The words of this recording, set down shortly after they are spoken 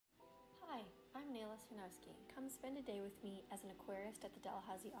Nayla Sernowsky. Come spend a day with me as an aquarist at the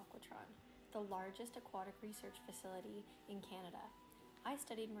Dalhousie Aquatron, the largest aquatic research facility in Canada. I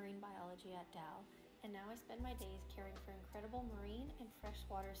studied marine biology at Dal, and now I spend my days caring for incredible marine and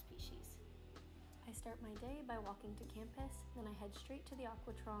freshwater species. I start my day by walking to campus, then I head straight to the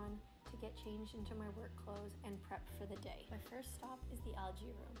Aquatron to get changed into my work clothes and prep for the day. My first stop is the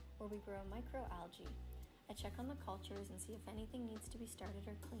algae room, where we grow microalgae. I check on the cultures and see if anything needs to be started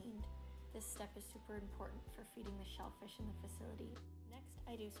or cleaned. This step is super important for feeding the shellfish in the facility. Next,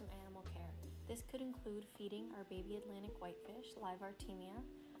 I do some animal care. This could include feeding our baby Atlantic Whitefish, live Artemia,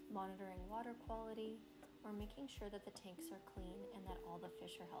 monitoring water quality, or making sure that the tanks are clean and that all the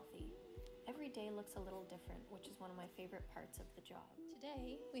fish are healthy. Every day looks a little different, which is one of my favorite parts of the job.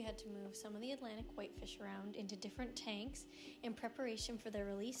 Today, we had to move some of the Atlantic Whitefish around into different tanks in preparation for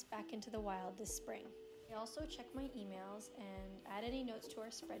their release back into the wild this spring. I also check my emails and add any notes to our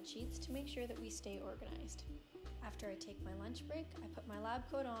spreadsheets to make sure that we stay organized. After I take my lunch break, I put my lab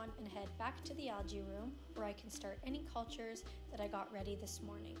coat on and head back to the algae room where I can start any cultures that I got ready this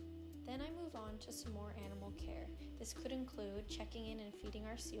morning. Then I move on to some more animal care. This could include checking in and feeding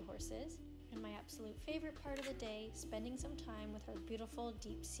our seahorses, and my absolute favorite part of the day, spending some time with our beautiful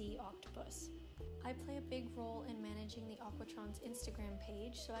deep sea octopus. I play a big role in managing the Aquatron's Instagram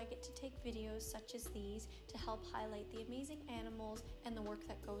page, so I get to take videos such as these to help highlight the amazing animals and the work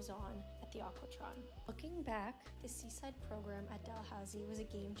that goes on at the Aquatron. Looking back, the Seaside program at Dalhousie was a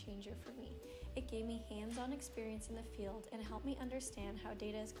game changer for me. It gave me hands-on experience in the field and helped me understand how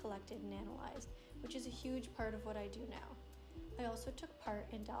data is collected and analyzed, which is a huge part of what I do now. I also took part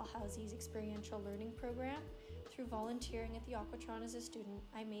in Dalhousie's experiential learning program. Through volunteering at the Aquatron as a student,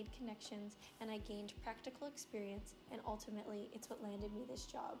 I made connections and I gained practical experience, and ultimately it's what landed me this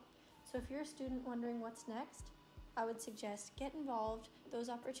job. So if you're a student wondering what's next, I would suggest get involved. Those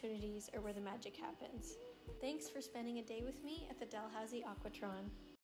opportunities are where the magic happens. Thanks for spending a day with me at the Dalhousie Aquatron.